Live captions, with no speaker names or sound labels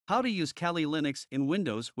How to use Kali Linux in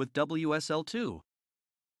Windows with WSL 2.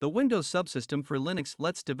 The Windows subsystem for Linux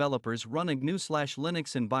lets developers run a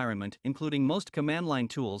GNU/Linux environment including most command line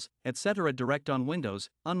tools, etc. direct on Windows,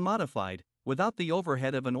 unmodified, without the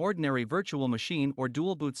overhead of an ordinary virtual machine or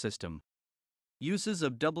dual boot system. Uses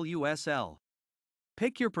of WSL.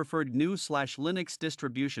 Pick your preferred GNU/Linux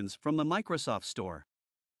distributions from the Microsoft Store.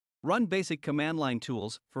 Run basic command line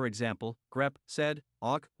tools, for example, grep, sed,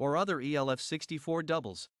 awk, or other ELF64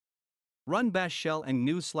 doubles. Run bash shell and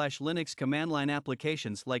GNU/Linux command line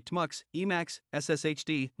applications like tmux, emacs,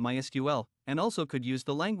 sshd, mysql, and also could use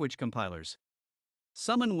the language compilers.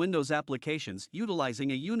 Summon Windows applications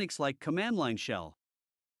utilizing a Unix-like command line shell.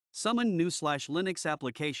 Summon GNU/Linux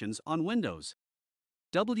applications on Windows.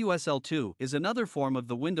 WSL2 is another form of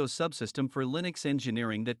the Windows subsystem for Linux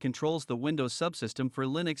engineering that controls the Windows subsystem for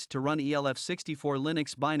Linux to run ELF64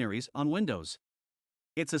 Linux binaries on Windows.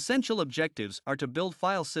 Its essential objectives are to build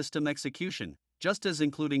file system execution, just as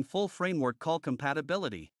including full framework call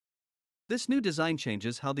compatibility. This new design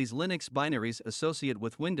changes how these Linux binaries associate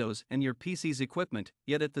with Windows and your PC's equipment,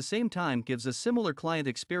 yet at the same time gives a similar client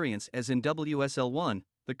experience as in WSL1,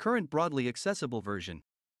 the current broadly accessible version.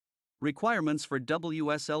 Requirements for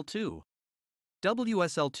WSL2.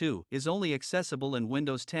 WSL2 is only accessible in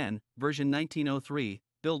Windows 10, version 1903,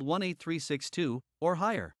 build 18362, or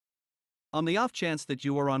higher. On the off chance that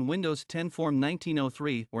you are on Windows 10 Form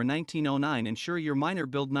 1903 or 1909, ensure your minor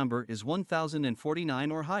build number is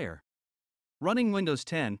 1049 or higher. Running Windows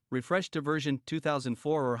 10, refresh to version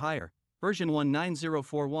 2004 or higher, version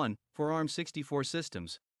 19041, for ARM64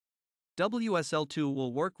 systems. WSL2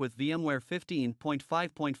 will work with VMware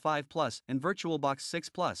 15.5.5 Plus and VirtualBox 6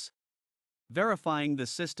 Plus. Verifying the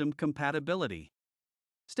system compatibility.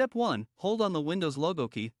 Step 1. Hold on the Windows logo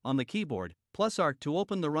key on the keyboard, plus Arc to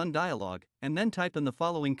open the Run dialog, and then type in the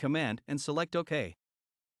following command and select OK.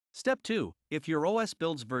 Step 2. If your OS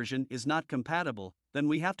build's version is not compatible, then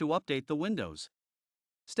we have to update the Windows.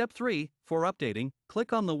 Step 3. For updating,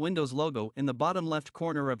 click on the Windows logo in the bottom left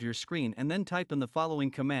corner of your screen and then type in the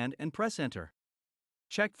following command and press Enter.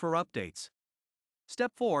 Check for updates.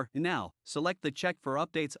 Step 4. Now, select the Check for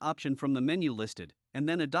Updates option from the menu listed, and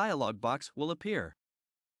then a dialog box will appear.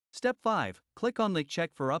 Step 5. Click on the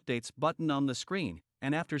Check for Updates button on the screen,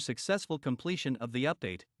 and after successful completion of the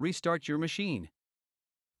update, restart your machine.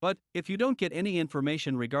 But, if you don't get any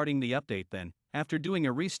information regarding the update, then, after doing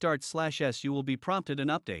a restart/s, you will be prompted an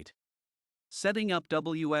update. Setting up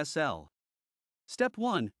WSL. Step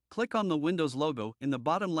 1. Click on the Windows logo in the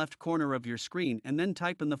bottom left corner of your screen and then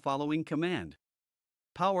type in the following command.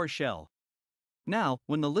 PowerShell. Now,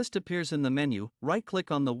 when the list appears in the menu, right-click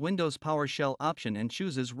on the Windows PowerShell option and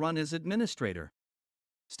chooses Run as Administrator.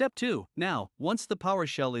 Step 2. Now, once the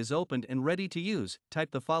PowerShell is opened and ready to use, type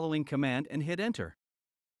the following command and hit Enter.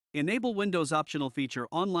 Enable Windows optional feature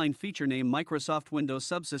online feature name Microsoft Windows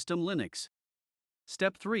Subsystem Linux.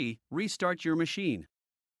 Step 3. Restart your machine.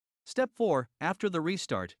 Step 4. After the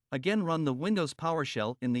restart, again run the Windows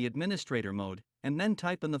PowerShell in the administrator mode, and then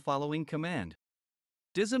type in the following command.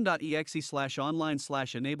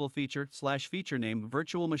 dism.exe/online/enable feature/feature name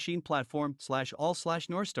virtual machine platform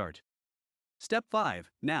 /all/norstart. Step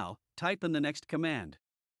 5. Now, type in the next command.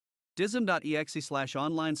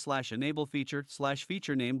 dism.exe/online/enable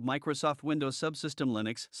feature/feature name Microsoft Windows Subsystem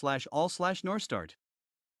Linux /all/norstart.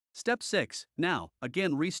 Step 6. Now,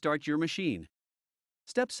 again restart your machine.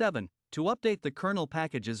 Step 7. To update the kernel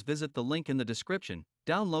packages, visit the link in the description,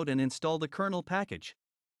 download and install the kernel package.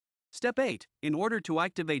 Step 8. In order to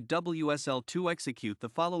activate WSL2, execute the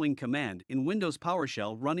following command in Windows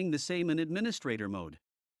PowerShell running the same in administrator mode.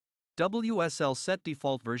 WSL set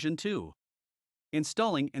default version 2.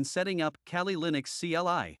 Installing and setting up Kali Linux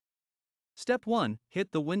CLI. Step 1.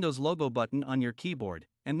 Hit the Windows logo button on your keyboard,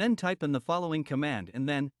 and then type in the following command and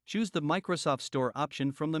then choose the Microsoft Store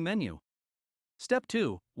option from the menu. Step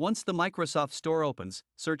 2. Once the Microsoft Store opens,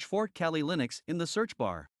 search for Kali Linux in the search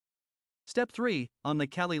bar. Step 3. On the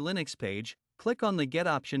Kali Linux page, click on the Get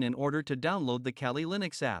option in order to download the Kali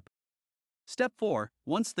Linux app. Step 4.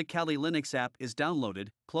 Once the Kali Linux app is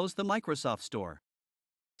downloaded, close the Microsoft Store.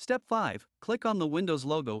 Step 5. Click on the Windows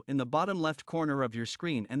logo in the bottom left corner of your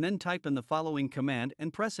screen and then type in the following command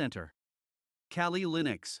and press Enter. Kali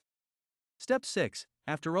Linux. Step 6.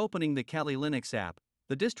 After opening the Kali Linux app,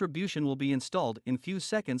 the distribution will be installed in few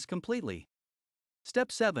seconds completely.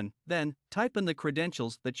 Step 7. Then, type in the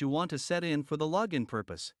credentials that you want to set in for the login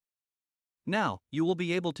purpose. Now, you will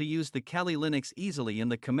be able to use the Kali Linux easily in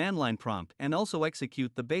the command line prompt and also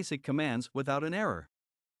execute the basic commands without an error.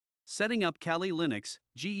 Setting up Kali Linux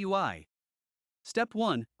GUI. Step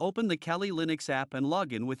 1. Open the Kali Linux app and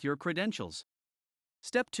log in with your credentials.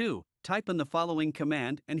 Step 2. Type in the following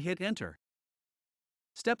command and hit enter.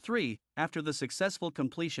 Step 3. After the successful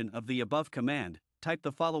completion of the above command, type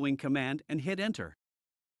the following command and hit enter.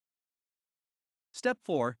 Step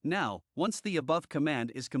 4. Now, once the above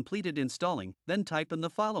command is completed installing, then type in the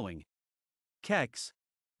following kex.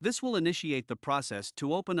 This will initiate the process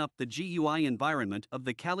to open up the GUI environment of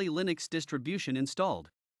the Kali Linux distribution installed.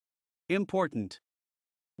 Important.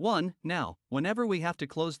 1. Now, whenever we have to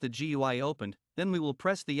close the GUI opened, then we will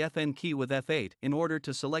press the Fn key with F8 in order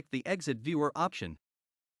to select the Exit Viewer option.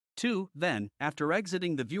 2. Then, after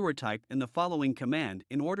exiting the viewer, type in the following command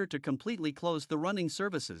in order to completely close the running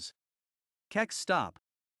services. Kex stop.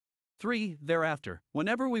 3. Thereafter,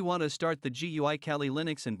 whenever we want to start the GUI Kali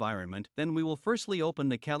Linux environment, then we will firstly open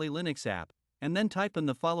the Kali Linux app, and then type in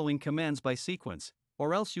the following commands by sequence,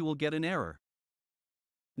 or else you will get an error.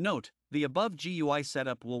 Note, the above GUI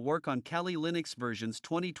setup will work on Kali Linux versions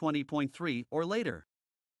 2020.3 or later.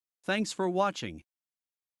 Thanks for watching.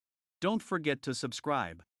 Don't forget to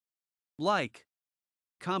subscribe, like,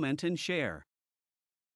 comment and share.